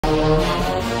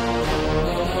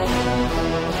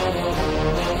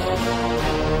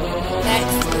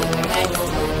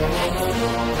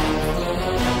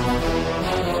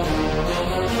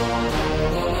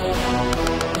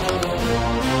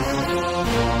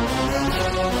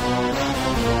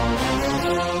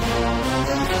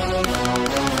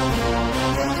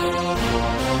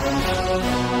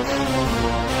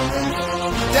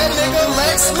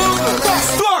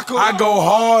Flocka. I go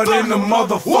hard in the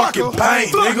motherfucking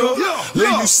paint, nigga.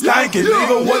 Leave you stankin',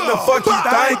 nigga. What the fuck you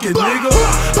thinkin', nigga?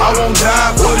 I won't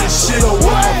die for this shit or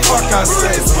what the fuck I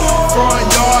say. Front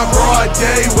yard, broad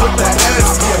day with the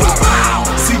SK.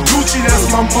 See Gucci, that's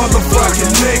my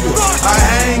motherfucking nigga. I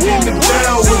hang in the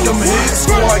bell with them hit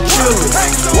squad killers.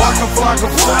 Waka, Flocka,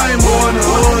 flame on the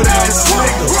hood ass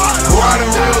nigga.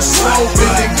 Riding real slow,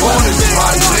 bending corners,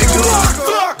 my nigga.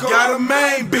 Got a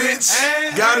main bitch,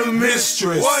 got a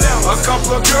mistress, a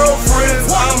couple of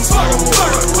girlfriends, I'm so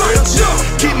rich.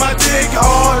 Keep my dick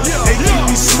hard and keep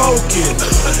me smoking.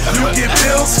 You get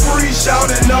bills free,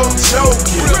 shouting no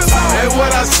joking. And what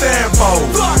I stand for,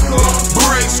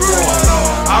 brick squad.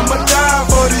 I'ma die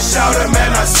for this shouting,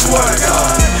 man, I swear to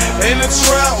God. In the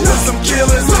trap with some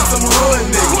killers and some hood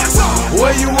niggas.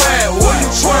 Where you at? Where you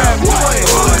trap? You ain't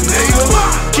hood, nigga.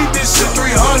 Keep this shit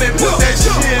 300, put that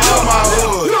shit on my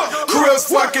hood.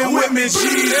 Crips fucking with me, G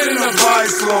in the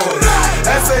vice lord.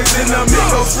 Essays in the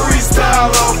Migos,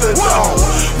 freestyle off the dome.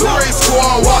 Brick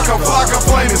squad, Waka, Flocka,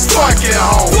 flaming fucking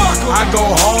home. I go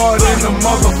hard in the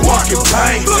motherfucking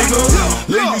paint, nigga.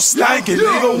 Leave you stankin',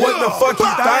 nigga. What the fuck you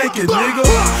thinkin', nigga?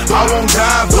 I won't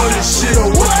die for this shit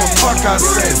or what the fuck I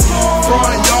say.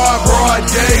 Front yard, broad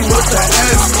day with the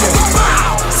SK.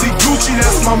 See Gucci,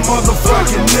 that's my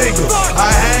motherfucking nigga.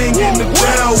 I hang in the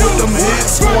ground with them hit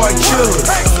squad killers.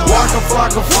 Waka,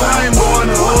 Flocka, flame on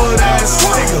the hood ass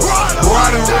nigga.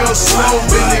 Riding real slow,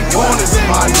 bending corners,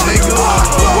 my nigga.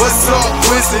 What's up,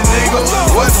 Twisted nigga?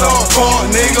 What's up, Funk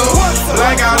nigga?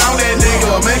 Blank out on that nigga,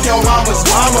 make your mama's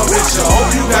mama bitch ya.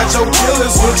 Hope you got your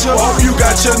killers with you, hope you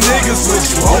got your niggas with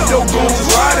you. Hope your goons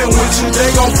riding with you, they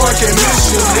gon' fucking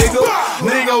miss you, nigga.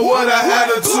 Nigga, what a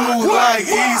attitude like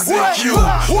Easy Q.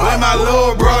 When my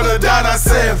little brother died, I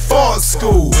said fuck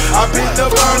school. I picked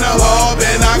up burner hub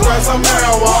and I grabbed some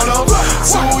marijuana.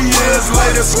 2 years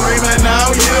later, screaming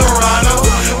out, you runner.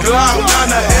 Glock down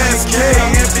the SK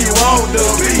if he want to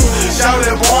be.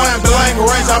 Shouted point blank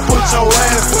range, I put your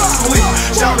ass to sleep.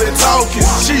 Shouted talk is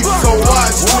cheap, so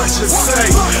watch what you say.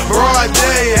 Broad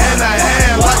day, hand to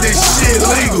hand like this shit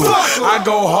legal. I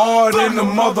go hard in the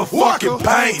motherfucking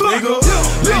paint, nigga.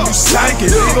 Leave you stankin',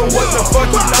 nigga. What the fuck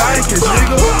you thinkin',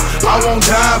 nigga? I won't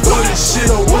die for this shit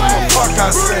or what the fuck I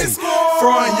say.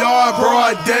 Front yard,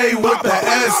 broad day with the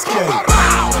SK.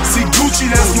 See Gucci,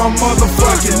 that's my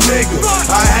motherfucking nigga.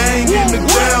 I hang in the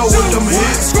ground with them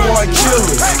hit squad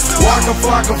killers. Waka,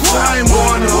 Flocka, flame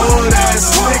on the hood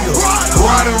ass nigga.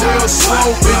 Riding real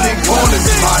slow, bending corners,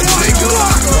 my nigga.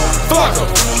 Flocka,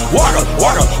 Waka,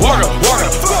 Waka, Waka, Waka,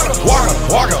 Waka,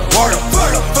 Waka, Waka,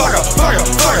 Flocka, Flocka, Flocka,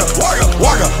 Flocka, Waka,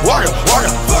 Waka, Waka, Waka,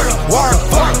 Flocka, Waka,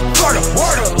 Flocka, Flocka,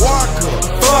 Waka, Waka,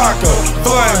 Flocka,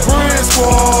 flame brick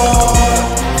squad.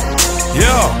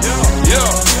 Yeah, yeah,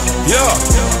 yeah,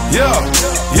 yeah,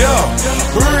 yeah,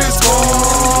 brick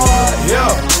squad.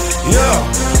 Yeah, yeah,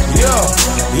 yeah,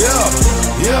 yeah,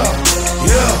 yeah,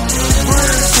 yeah,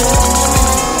 brick squad.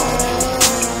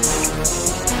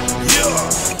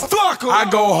 I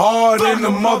go hard in the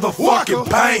motherfucking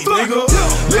paint, nigga.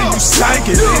 Leave you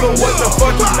stankin', nigga. What the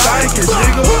fuck you thinkin',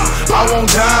 nigga? I won't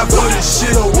die for this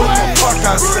shit or what the fuck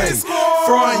I say.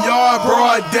 Front yard,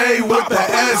 broad day with the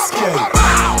SK.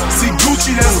 See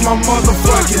Gucci, that's my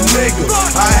motherfucking nigga.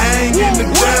 I hang in the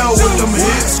ground with them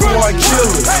hit squad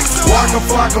killers. Waka,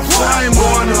 Flocka, flame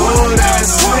on the hood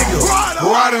ass nigga.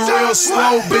 Riding real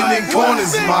slow, bending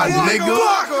corners, my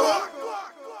nigga.